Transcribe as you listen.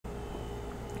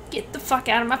Get the fuck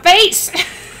out of my face!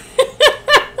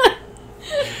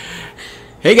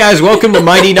 Hey guys, welcome to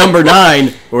Mighty Number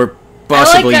 9, or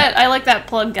possibly... I like that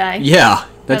plug guy. Yeah,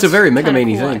 that's a very Mega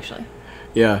Man-y cool, thing. actually.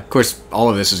 Yeah, of course, all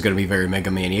of this is going to be very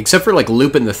Mega Man-y, except for, like,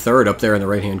 Lupin the Third up there in the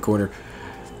right-hand corner.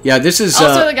 Yeah, this is,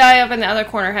 Also, the guy up in the other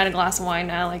corner had a glass of wine.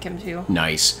 I like him, too.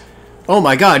 Nice. Oh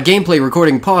my god, gameplay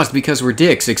recording paused because we're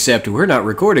dicks, except we're not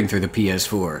recording through the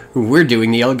PS4. We're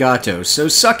doing the Elgato, so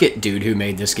suck it, dude who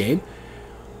made this game.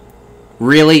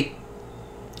 Really?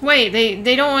 Wait,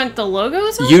 they don't want the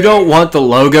logos on You it? don't want the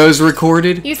logos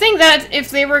recorded? You think that if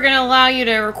they were going to allow you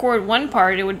to record one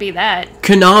part, it would be that?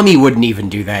 Konami wouldn't even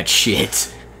do that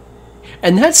shit.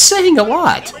 And that's saying a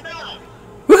lot.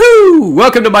 Woohoo!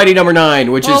 Welcome to Mighty Number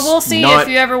 9, which Well, is we'll see not... if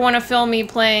you ever want to film me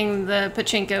playing the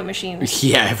pachinko machines.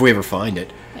 Yeah, if we ever find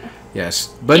it. Yes.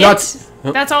 But not...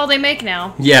 That's all they make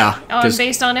now. Yeah.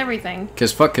 Based on everything.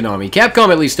 Because fuck Konami. Capcom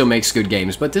at least still makes good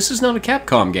games, but this is not a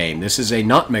Capcom game. This is a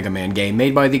not Mega Man game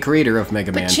made by the creator of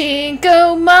Mega Man.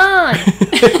 Pachinko Man!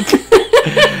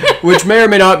 Which may or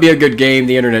may not be a good game.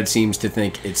 The internet seems to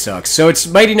think it sucks. So it's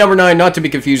Mighty Number 9, not to be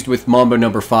confused with Mambo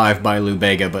Number 5 by Lou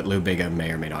Bega, but Lou Bega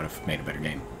may or may not have made a better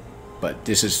game. But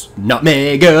this is not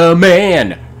Mega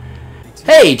Man!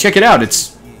 Hey, check it out.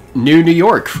 It's New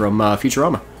York from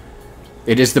Futurama.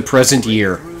 It is the present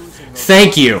year.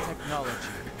 Thank you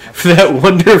for that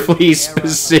wonderfully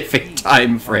specific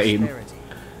time frame.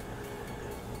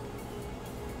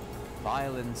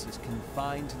 Violence is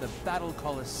confined to the Battle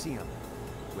Coliseum,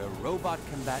 where robot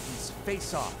combatants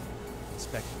face off in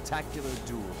spectacular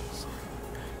duels.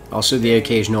 Also the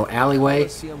occasional alleyway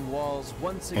Coliseum walls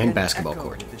once again and basketball echo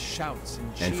court with the shouts and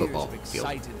and cheers football of field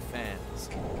excited fans.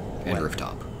 and When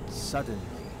rooftop. Suddenly,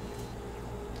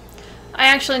 I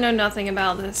actually know nothing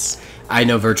about this. I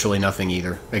know virtually nothing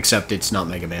either, except it's not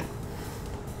Mega Man.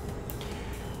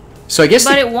 So I guess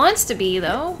But it wants to be,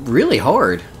 though. really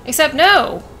hard. Except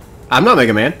no. I'm not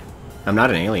Mega Man. I'm not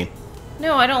an alien.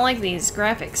 No, I don't like these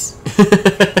graphics.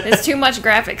 It's too much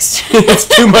graphics. It's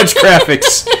too much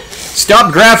graphics.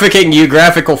 Stop graphicking, you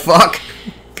graphical fuck.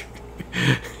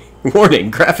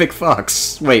 Warning, graphic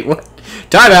fucks. Wait, what?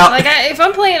 Time out. Like, if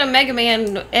I'm playing a Mega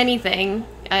Man anything,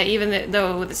 even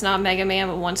though it's not Mega Man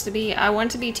but wants to be, I want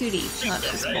it to be 2D, not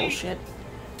this bullshit.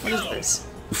 What is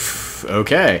this?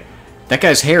 Okay. That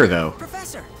guy's hair, though.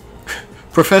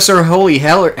 Professor Holy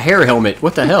Hair Helmet.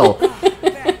 What the hell?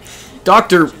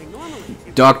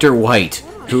 Dr. White,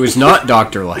 who is not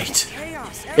Dr. Light.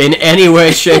 In any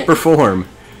way, shape, or form.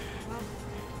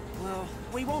 Well,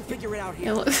 we won't figure it out It,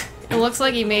 here. it looks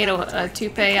like he made a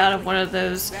toupee out of one of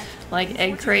those, like,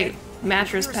 egg crate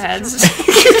mattress pads.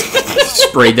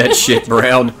 Sprayed that shit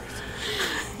brown.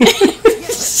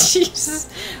 Jesus.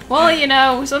 Well, you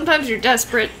know, sometimes you're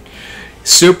desperate.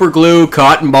 Super glue,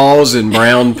 cotton balls, and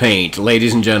brown paint,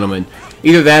 ladies and gentlemen.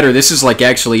 Either that or this is like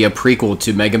actually a prequel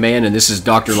to Mega Man, and this is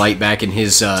Dr. Light back in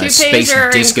his Toupees space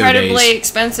are disco incredibly days.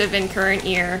 expensive in current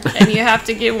year, and you have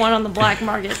to get one on the black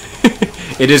market.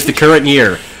 It is the current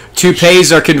year.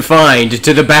 Toupees are confined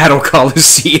to the Battle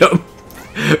Coliseum.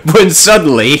 When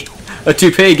suddenly, a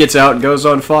toupee gets out and goes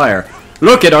on fire.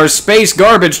 Look at our space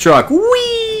garbage truck.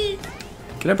 Whee!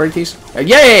 Can I break these?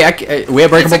 Yay! We have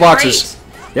breakable It's a boxes.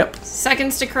 Yep.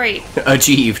 Seconds to crate.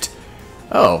 Achieved.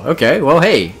 Oh, okay. Well,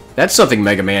 hey. That's something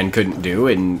Mega Man couldn't do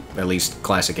in, at least,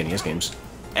 classic NES games.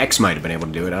 X might have been able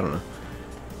to do it, I don't know.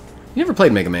 You never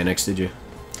played Mega Man X, did you?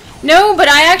 No, but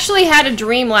I actually had a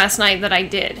dream last night that I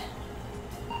did.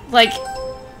 Like,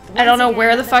 I don't know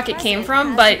where the fuck it came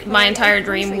from, but my entire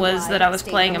dream was that I was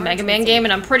playing a Mega Man game,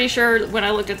 and I'm pretty sure when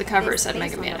I looked at the cover it said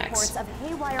Mega Man X.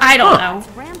 I don't know.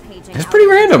 That's pretty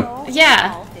random.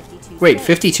 Yeah. Wait,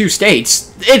 52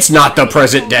 states? It's not the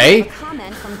present day!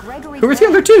 Who are the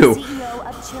other two?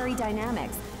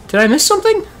 Did I miss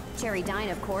something?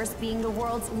 Cherrydyne, of course, being the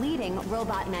world's leading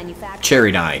robot manufacturer.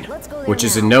 Cherrydyne, which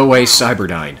is in no way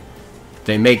Cyberdyne.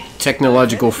 They make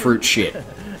technological fruit shit.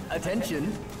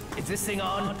 Attention, is this thing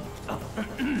on?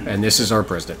 And this is our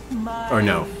president. Or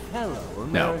no. fellow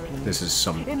No, Americans, this is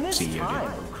some in this CEO time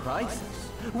dude. of crisis,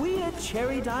 we at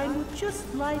Cherrydyne would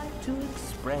just like to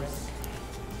express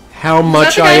How Is that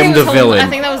much the guy I who am was the holding- villain. I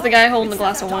think that was the guy holding the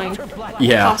glass of wine.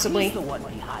 Yeah. Possibly. the one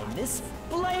behind this.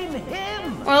 Blame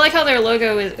him. Or I like how their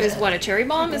logo is what, a cherry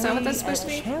bomb? Is that what that's supposed to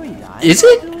be? Cherrydyne Is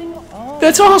it? doing all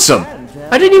That's awesome.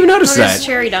 I didn't even notice Or is that.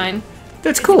 Cherrydyne?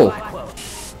 That's cool.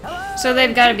 So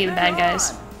they've got to be the bad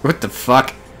guys. What the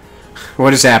fuck?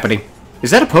 What is happening?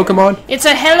 Is that a Pokemon? It's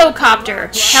a helicopter.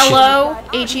 Hello,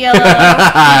 H-E-L-L-O. You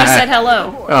just said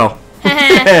hello. Oh.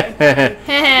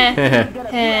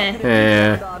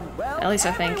 At least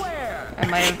I think.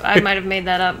 I might have made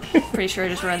that up. Pretty sure I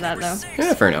just read that though.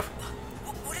 Yeah, fair enough.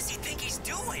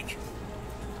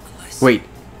 Wait.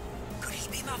 Could he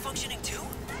be malfunctioning too?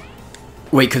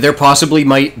 Wait, could there possibly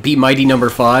be Mighty number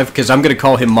 5? Because I'm going to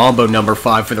call him Mambo number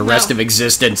 5 for the rest No. of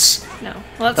existence. No.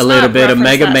 Let's A little not bit of reference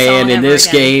Mega that Man song in ever this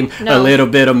again. game. No. A little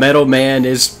bit of Metal Man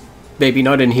is maybe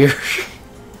not in here.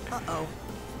 Uh-oh.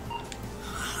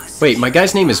 Wait, my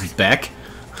guy's name is Beck?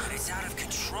 But it's out of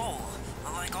control.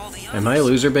 Unlike all the others. Am I a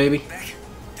loser, baby? Beck,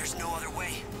 there's no other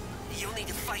way. You'll need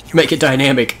to fight your Make it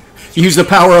dynamic. Use the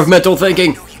power of mental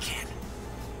thinking. No, you can't.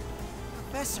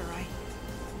 Professor,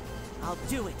 I'll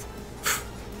do it.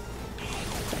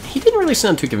 He didn't really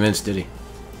sound too convinced, did he?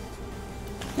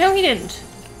 No, he didn't.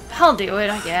 I'll do it,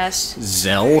 I guess.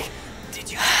 Zell?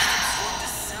 Did you absorb the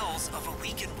cells of a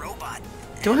weakened robot?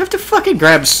 Do I have to fucking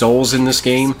grab souls in this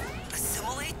game?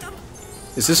 Assimilate them?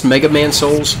 Is this Mega Man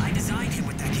souls? I designed him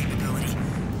with that capability,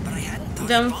 but I hadn't thought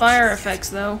Dumb of fire boxes. effects,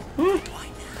 though. Why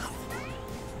now?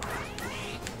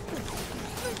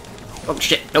 Oh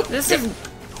shit, nope. This is...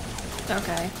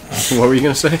 Okay. What were you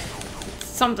gonna say?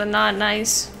 Something not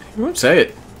nice. Say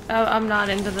it. I'm not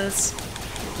into this.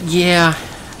 Yeah,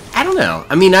 I don't know.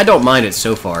 I mean, I don't mind it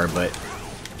so far, but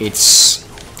it's...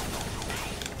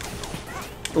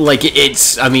 Like,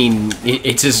 it's... I mean,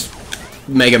 it's as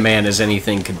Mega Man as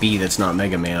anything could be that's not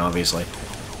Mega Man, obviously.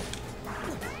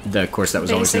 Of course, that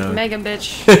was always Basic known. mega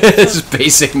bitch. This is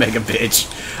Basic Mega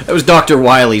Bitch. That was Dr.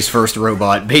 Wily's first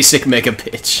robot, Basic Mega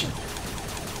Bitch.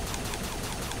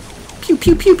 Pew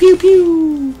pew pew pew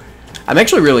pew. I'm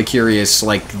actually really curious,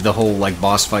 like, the whole, like,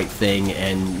 boss fight thing,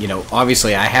 and, you know,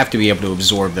 obviously I have to be able to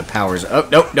absorb the powers... Oh,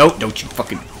 no, no, don't you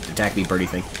fucking attack me, birdie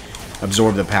thing.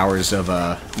 Absorb the powers of,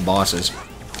 bosses.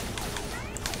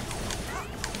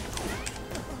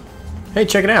 Hey,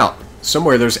 check it out.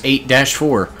 Somewhere there's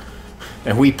 8-4.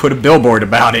 And we put a billboard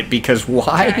about it, because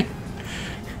why?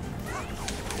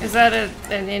 Is that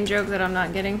an in-joke that I'm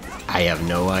not getting? I have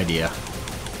no idea.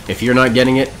 If you're not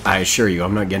getting it, I assure you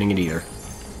I'm not getting it either.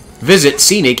 Visit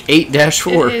Scenic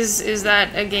 8-4. Is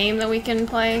that a game that we can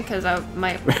play? Because I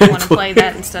might want to play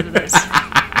that instead of this.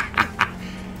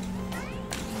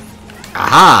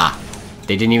 Aha!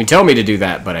 They didn't even tell me to do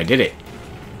that, but I did it.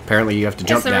 Apparently you have to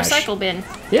jump It's the dash. recycle bin.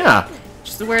 Yeah.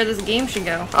 Which is where this game should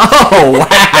go. Oh,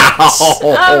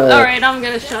 wow! Alright, I'm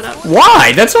gonna shut up.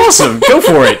 Why? That's awesome. Go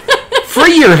for it.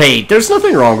 Free your hate. There's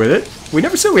nothing wrong with it. We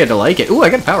never said we had to like it. Ooh,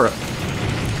 I got a power up.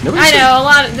 Nobody I said-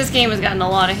 know, this game has gotten a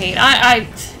lot of hate. I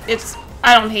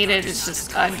don't hate it, it's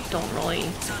just, I don't really...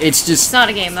 It's It's just... not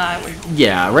a game that I would...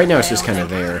 Yeah, right now it's just I kind don't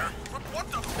of there.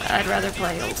 I'd rather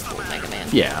play old school Mega Man.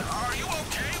 Yeah.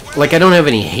 Like, I don't have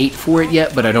any hate for it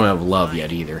yet, but I don't have love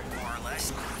yet either.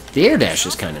 The air dash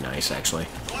is kind of nice, actually.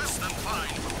 Less than fine.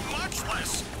 Much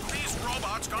less. These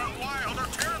robots gone wild are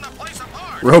tearing the place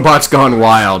apart. Robots Gone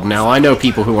Wild. Now, I know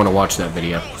people who want to watch that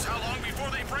video. How long before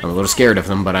they break I'm a little scared of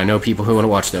them, but I know people who want to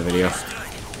watch that video.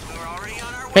 We're already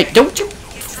on our way. Hey, don't you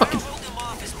fucking Hold them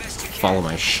off as best you can. follow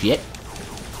my shit.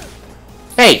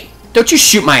 Hey, don't you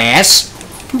shoot my ass.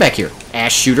 Come back here,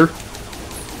 ass shooter.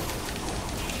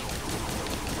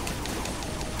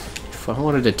 If I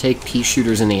wanted to take pea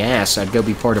shooters in the ass, I'd go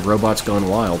be part of Robots Gone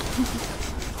Wild.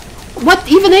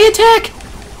 What? Even they attack?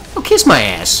 Oh, kiss my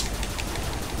ass.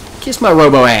 Kiss my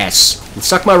robo ass. And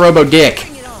suck my robo dick.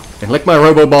 And lick my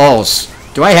robo balls.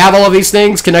 Do I have all of these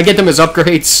things? Can I get them as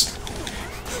upgrades?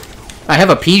 I have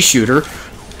a pea shooter.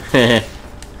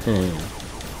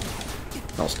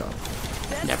 I'll stop.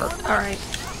 Never. Alright.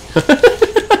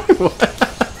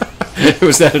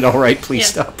 Was that an alright? Please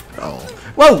Yeah. stop. Oh.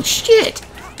 Whoa, shit!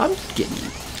 I'm getting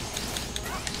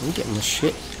the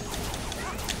shit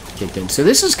kicked in. So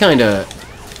this is kind of...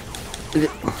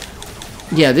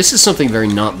 Yeah, this is something very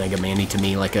not Mega Man-y to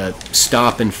me. Like a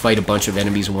stop and fight a bunch of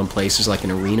enemies in one place is like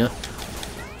an arena.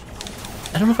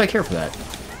 I don't know if I care for that.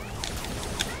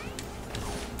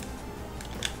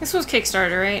 This was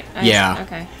Kickstarter, right? Yeah.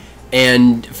 Okay.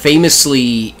 And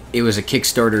famously, it was a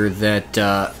Kickstarter that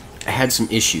had some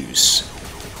issues.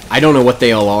 I don't know what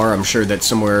they all are. I'm sure that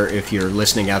somewhere, if you're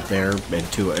listening out there,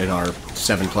 and our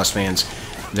 7+ fans,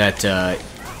 that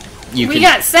you We can...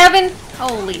 got 7?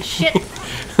 Holy shit.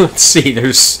 Let's see.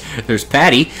 There's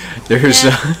Patty. There's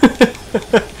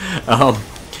Yeah.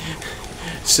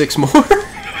 6 more.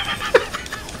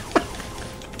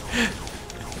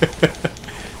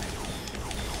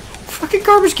 Fucking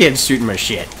garbage cans shooting my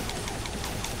shit.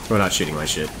 Well, not shooting my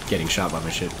shit. Getting shot by my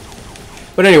shit.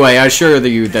 But anyway, I assure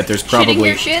you that there's probably... Shitting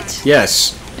your shit?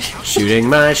 Yes. Shooting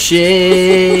my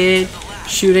shit.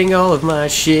 Shooting all of my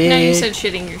shit. No, you said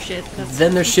shitting your shit. That's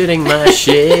Then they're shitting my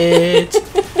shit.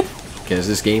 Because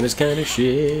this game is kind of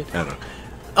shit. I don't know.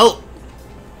 Oh!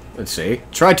 Let's see.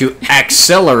 Try to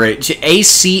accelerate.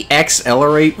 AC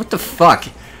accelerate? What the fuck?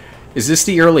 Is this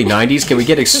the early 90s? Can we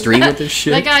get extreme with this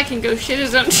shit? That guy can go shit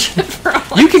his own shit for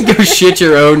all You can go shit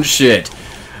your own shit.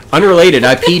 Unrelated,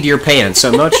 I peed your pants.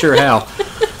 I'm not sure how.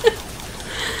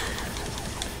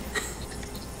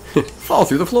 Fall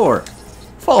through the floor.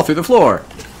 Fall through the floor.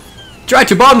 Try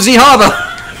to bomb the harbor.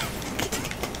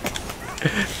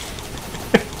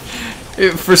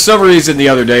 For some reason, the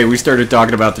other day, we started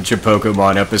talking about the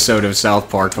Chipokemon episode of South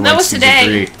Park from That like was season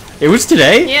today. 3. It was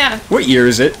today? Yeah. What year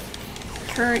is it?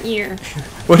 Current year.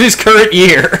 What is current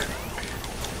year?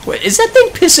 What, is that thing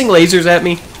pissing lasers at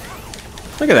me?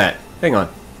 Look at that. Hang on.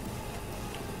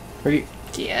 Where do you...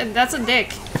 Yeah, that's a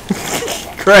dick.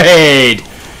 Great!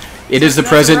 It is the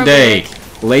That's a present rubber day.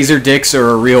 dick. Laser dicks are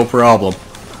a real problem.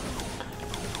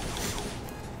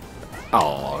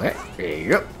 Oh, okay. There you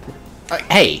go.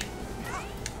 Hey!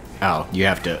 Oh, you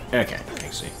have to... Okay, I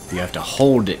see. You have to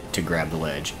hold it to grab the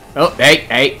ledge. Oh,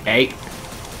 hey!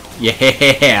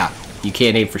 Yeah! You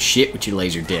can't aim for shit with your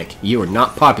laser dick. You are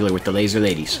not popular with the laser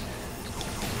ladies.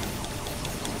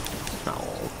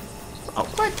 Oh,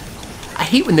 what? I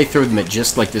hate when they throw them at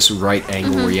just like this right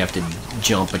angle where you have to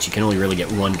jump, but you can only really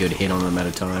get one good hit on them at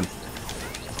a time.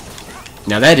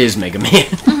 Now that is Mega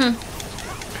Man.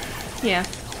 Yeah.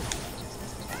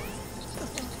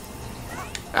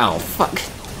 Oh, fuck.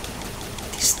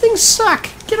 These things suck.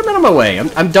 Get them out of my way.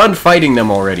 I'm done fighting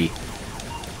them already.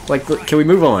 Like, can we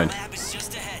move on? Lab is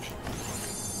just ahead.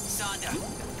 Zonda.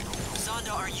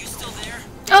 Zonda, are you still there?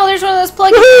 Oh, there's one of those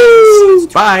plug Woo!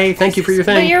 Bye. Thank you for your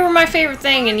But thing. you were my favorite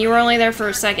thing, and you were only there for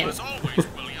a second. As always,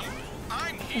 William,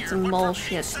 I'm here. Some but for bullshit.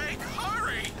 Pete's sake,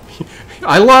 hurry.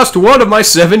 I lost one of my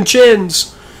 7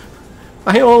 chins.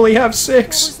 I only have What 6.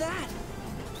 was that?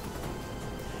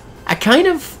 I kind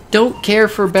of don't care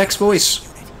for Beck's voice.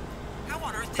 How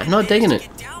on earth I'm not digging it.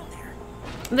 get down there?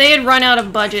 They had run out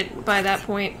of budget by that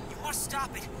point. You must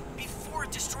stop it before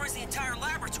it destroys the entire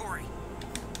laboratory.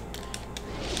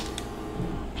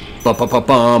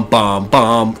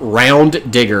 Bum.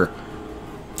 Round digger.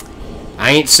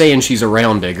 I ain't saying she's a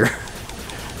round digger.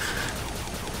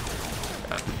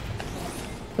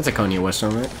 That's a Kanye West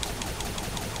song, right?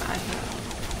 I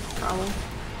have probably.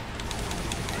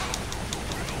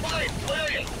 Wait,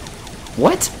 William.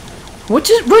 What?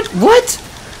 What?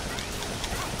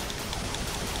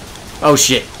 Oh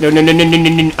shit. No.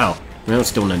 Oh. No,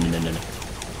 still no.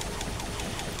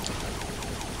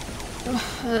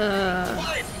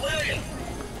 Wait, William.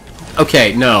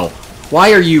 Okay, no.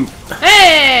 Why are you...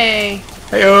 Hey!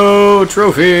 Heyo,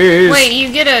 trophies! Wait,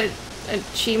 you get a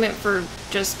achievement for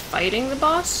just fighting the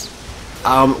boss?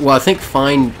 Well, I think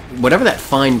whatever that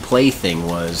fine play thing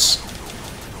was,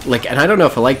 like, and I don't know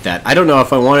if I like that. I don't know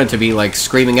if I wanted to be, like,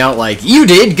 screaming out, like, you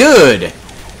did good!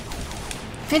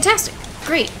 Fantastic.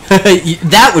 Great.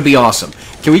 That would be awesome.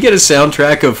 Can we get a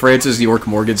soundtrack of Francis York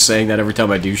Morgan saying that every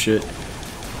time I do shit?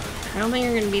 I don't think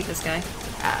you're gonna beat this guy.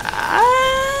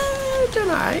 Done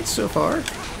alright so far.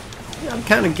 I'm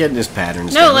kind of getting his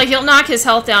patterns No, down. like you'll knock his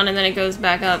health down and then it goes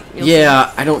back up. You'll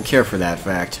Yeah, I don't care for that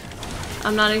fact. see.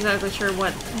 I'm not exactly sure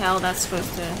how that's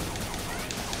supposed to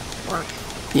work.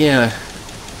 Yeah,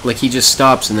 like he just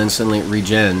stops and then suddenly it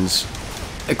regens.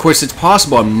 Of course, it's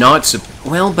possible I'm not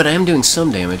well, but I am doing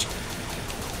some damage.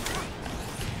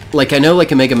 Like, I know,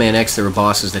 like in Mega Man X, there were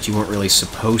bosses that you weren't really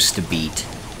supposed to beat.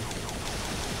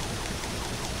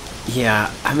 Yeah,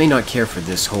 I may not care for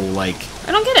this whole, like...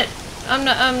 I don't get it. I'm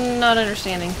not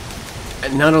understanding.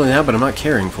 Not only that, but I'm not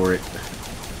caring for it.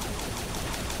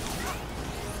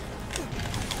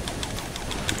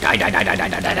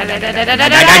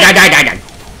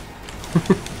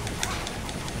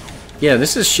 Yeah,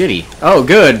 this is shitty. Oh,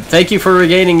 good. Thank you for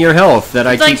regaining your health that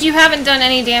I Like keep... you haven't done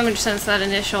any damage since that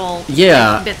initial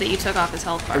Yeah. bit that you took off his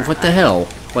health bar. What the hell?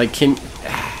 Like, can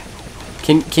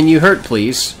you hurt,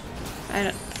 please? I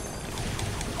don't.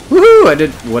 Woohoo! I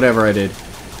did whatever I did.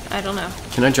 I don't know.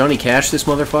 Can I Johnny Cash this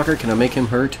motherfucker? Can I make him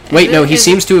hurt? Wait, no, he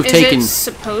seems to have is taken... it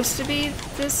supposed to be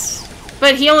this?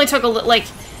 But he only took like.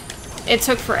 It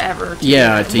took forever.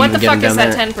 Yeah, to What even the get him fuck is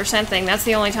down that there. 10% thing? That's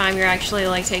the only time you're actually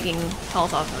like taking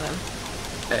health off of him.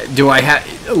 Do I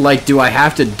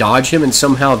have to dodge him and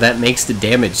somehow that makes the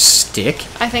damage stick?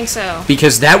 I think so.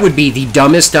 Because that would be the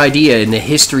dumbest idea in the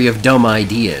history of dumb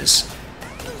ideas.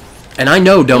 And I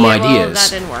know dumb Yeah, well, ideas.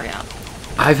 that didn't work out.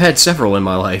 I've had several in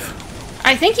my life.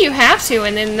 I think you have to,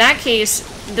 and in that case,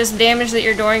 this damage that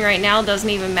you're doing right now doesn't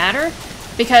even matter,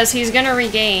 because he's gonna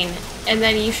regain, and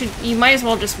then you might as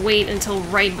well just wait until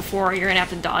right before you're gonna have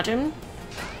to dodge him.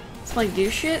 It's like do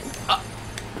shit.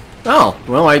 Oh,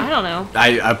 well, I don't know.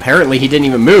 apparently he didn't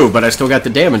even move, but I still got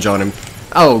the damage on him.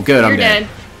 Oh, good, You're I'm dead. dead.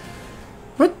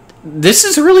 What? This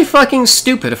is really fucking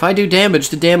stupid. If I do damage,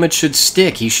 the damage should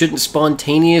stick. He shouldn't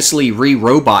spontaneously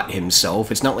re-robot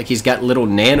himself. It's not like he's got little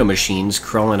nanomachines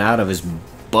crawling out of his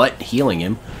butt healing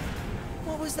him.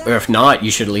 What was that? Or if not, you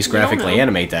should at least You don't graphically know.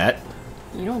 animate that.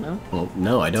 You don't know. Well,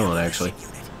 no, I don't, actually.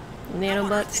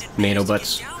 Nanobutts.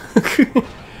 Nanobutts.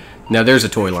 Now there's a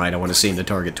toy line I want to see in the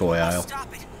Target toy aisle.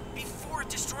 Stop it before it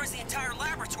destroys the entire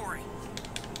laboratory.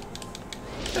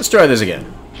 Let's try this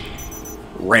again.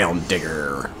 Round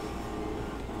Digger.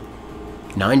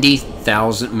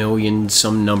 90,000 million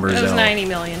some numbers It was out. 90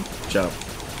 million. Shut up.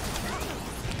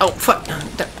 Oh, fuck.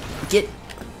 Get.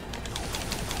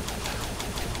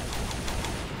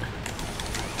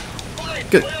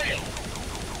 Good.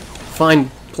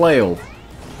 Fine Playle.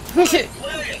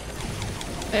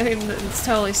 I think it's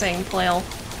totally saying plail.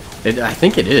 I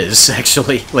think it is,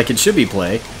 actually. Like, it should be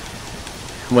play.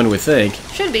 One would think.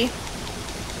 Should be.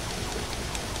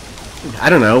 I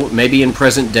don't know. Maybe in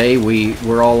present day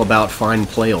we're all about fine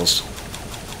Playles.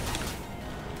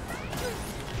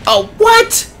 Oh,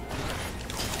 what?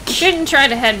 You shouldn't try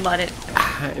to headbutt it.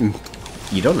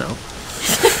 You don't know.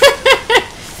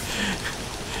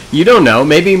 You don't know.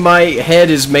 Maybe my head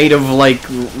is made of, like,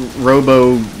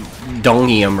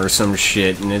 robo-dongium or some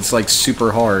shit, and it's, like,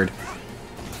 super hard.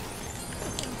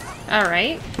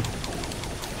 Alright.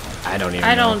 I don't even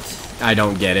I know. I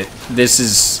don't get it. This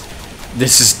is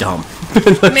dumb.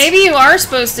 Maybe you are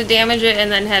supposed to damage it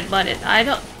and then headbutt it.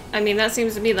 I mean, that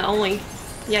seems to be the only...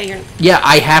 Yeah,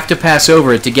 I have to pass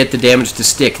over it to get the damage to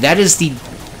stick. That is the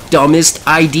dumbest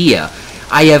idea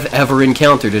I have ever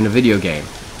encountered in a video game.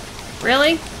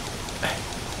 Really?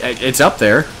 It's up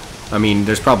there. I mean,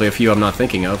 there's probably a few I'm not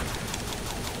thinking of.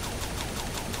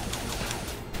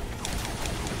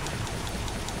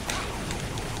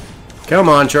 Come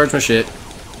on, charge my shit.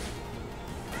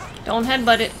 Don't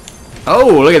headbutt it.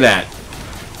 Oh, look at that.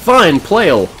 Fine,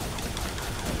 Playle.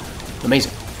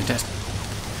 Amazing.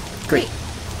 Fantastic. Great.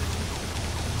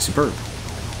 Superb.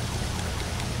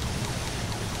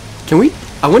 Can we...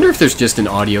 I wonder if there's just an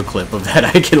audio clip of that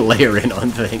I can layer in on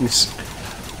things.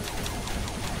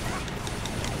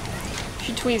 You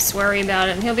should tweet Swery about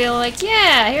it and he'll be like,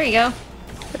 yeah, here you go.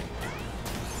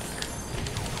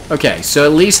 Okay, so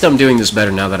at least I'm doing this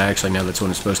better now that I actually know that's what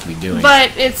I'm supposed to be doing.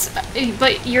 But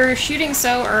you're shooting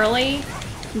so early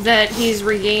that he's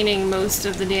regaining most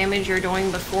of the damage you're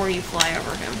doing before you fly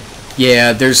over him.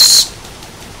 Yeah, there's...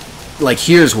 Like,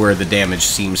 here's where the damage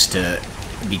seems to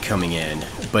be coming in.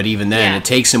 But even then, Yeah. it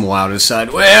takes him a while to decide,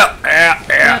 well,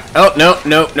 oh,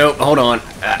 no, hold on.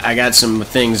 I got some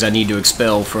things I need to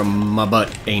expel from my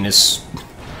butt, anus.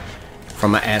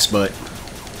 From my ass butt.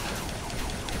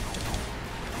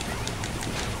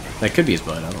 That could be his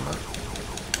butt, I don't know.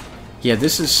 Yeah,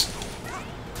 this is...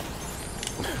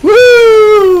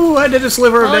 Woo! I did a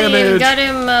sliver of Well, you damage! got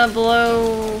him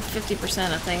below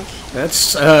 50%, I think.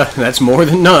 That's more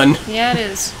than none. Yeah, it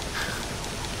is.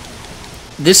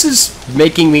 This is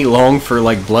making me long for,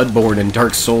 like, Bloodborne and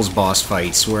Dark Souls boss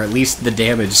fights, where at least the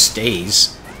damage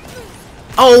stays.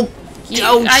 Oh!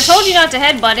 I told you not to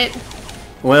headbutt it,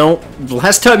 Well, the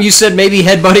last time you said maybe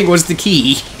headbutting was the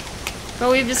key.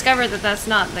 but we've discovered that that's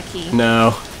not the key.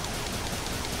 No.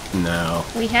 No.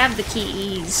 We have the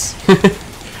keys.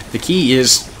 The key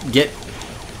is get...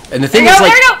 And the There thing you is, go,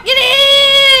 like... there you go! Get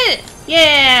it!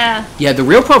 Yeah! Yeah, the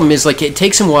real problem is, like, it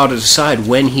takes him a while to decide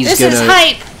when he's This gonna... is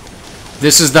hype!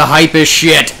 This is the hypest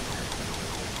shit!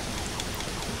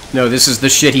 No, this is the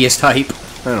shittiest hype.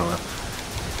 I don't know.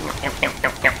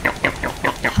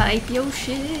 Hype your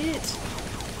shit.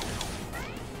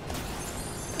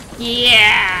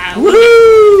 Yeah!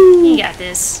 Woohoo! You got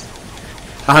this.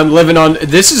 I'm living on...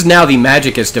 This is now the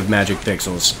magicest of magic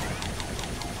pixels.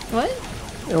 What?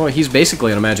 Well, he's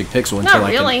basically on a magic pixel until Not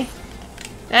I really.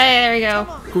 Hey, there we go.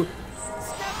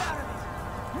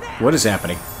 What is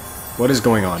happening? What is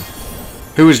going on?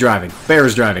 Who is driving? Bear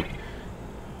is driving.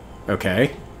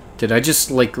 Okay. Did I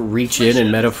just, like, reach in and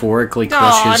metaphorically crush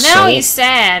Aw, his now soul? he's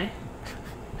sad.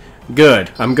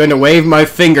 Good. I'm going to wave my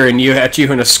finger at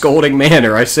you in a scolding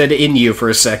manner. I said in you for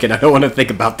a second. I don't want to think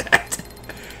about that.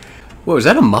 Whoa, is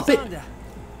that a Muppet? Sanda,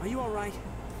 are you alright?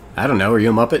 I don't know. Are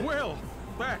you a Muppet? Will,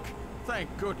 back.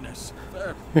 Thank goodness.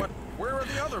 Where are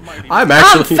the other mighty... I'm I'm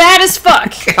actually... fat as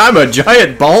fuck! I'm a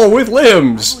giant ball with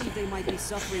limbs. I believe they might be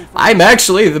suffering from I'm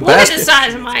actually the Look at the bastard...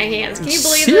 size of my hands. Can you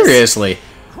believe this? Seriously.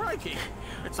 Crikey.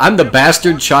 It's I'm the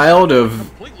bastard child of,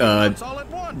 completely nuts all at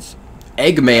once.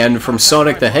 Eggman from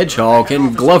Sonic the Hedgehog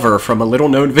and Glover from a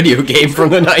little-known video game from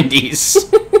the 90s.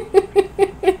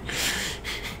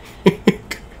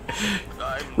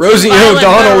 Rosie Violent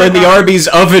O'Donnell and the Overlord. Arby's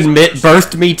oven mitt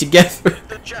birthed me together.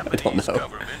 The I don't Japanese know.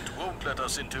 government won't let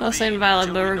us into I was saying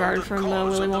Violet Beauregard from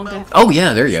Willy Wonka. Oh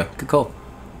yeah, there you go. Good call.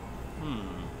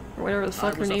 Or whatever the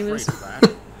fuck her name is.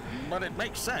 But it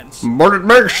makes sense. But it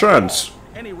makes sense.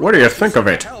 What do you think of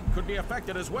it?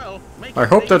 I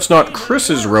hope that's not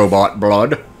Chris's robot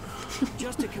blood.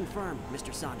 Just to confirm,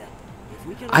 Mr. Sonda, if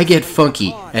we can I get isolate funky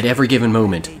the cause at every given of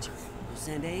moment. the danger, we'll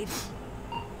send aid.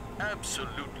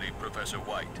 Absolutely, Professor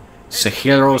White.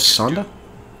 Sahiro Sonda?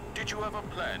 Did you have a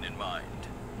plan in mind?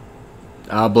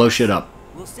 I'll blow shit up.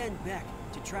 We'll send Beck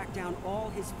to track down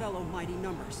all his fellow mighty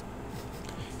numbers.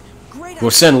 Great We'll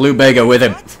send Lou Bega with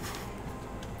him. What?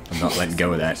 I'm not letting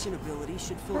go of that. Ability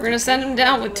should We're gonna send him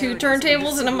down with 2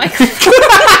 turntables and a microphone.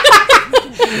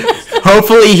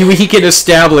 Hopefully he can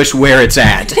establish where it's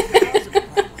at. It's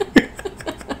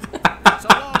a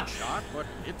long shot, but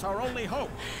it's our only hope.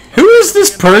 Who is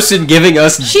this person giving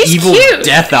us She's evil cute.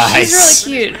 death eyes? She's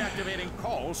really cute. Reactivating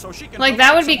calls so she can Like,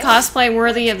 that would be cosplay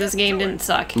worthy if this game didn't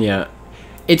suck. Yeah.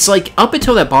 It's like, up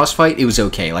until that boss fight, it was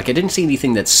okay. Like, I didn't see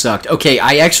anything that sucked. Okay,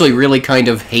 I actually really kind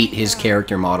of hate his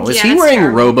character model. Is Yeah, he it's wearing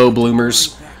terrible.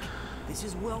 robo-bloomers? This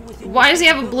is well within Why does he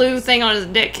have a blue thing on his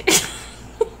dick?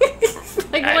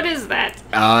 Like, what is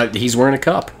that? He's wearing a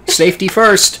cup. Safety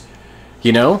first.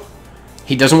 You know?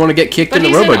 He doesn't want to get kicked But in the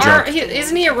he's an robo-jump.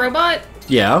 isn't he a robot?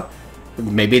 Yeah.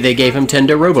 Maybe they gave him 10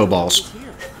 robo-balls.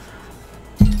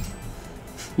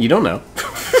 You don't know.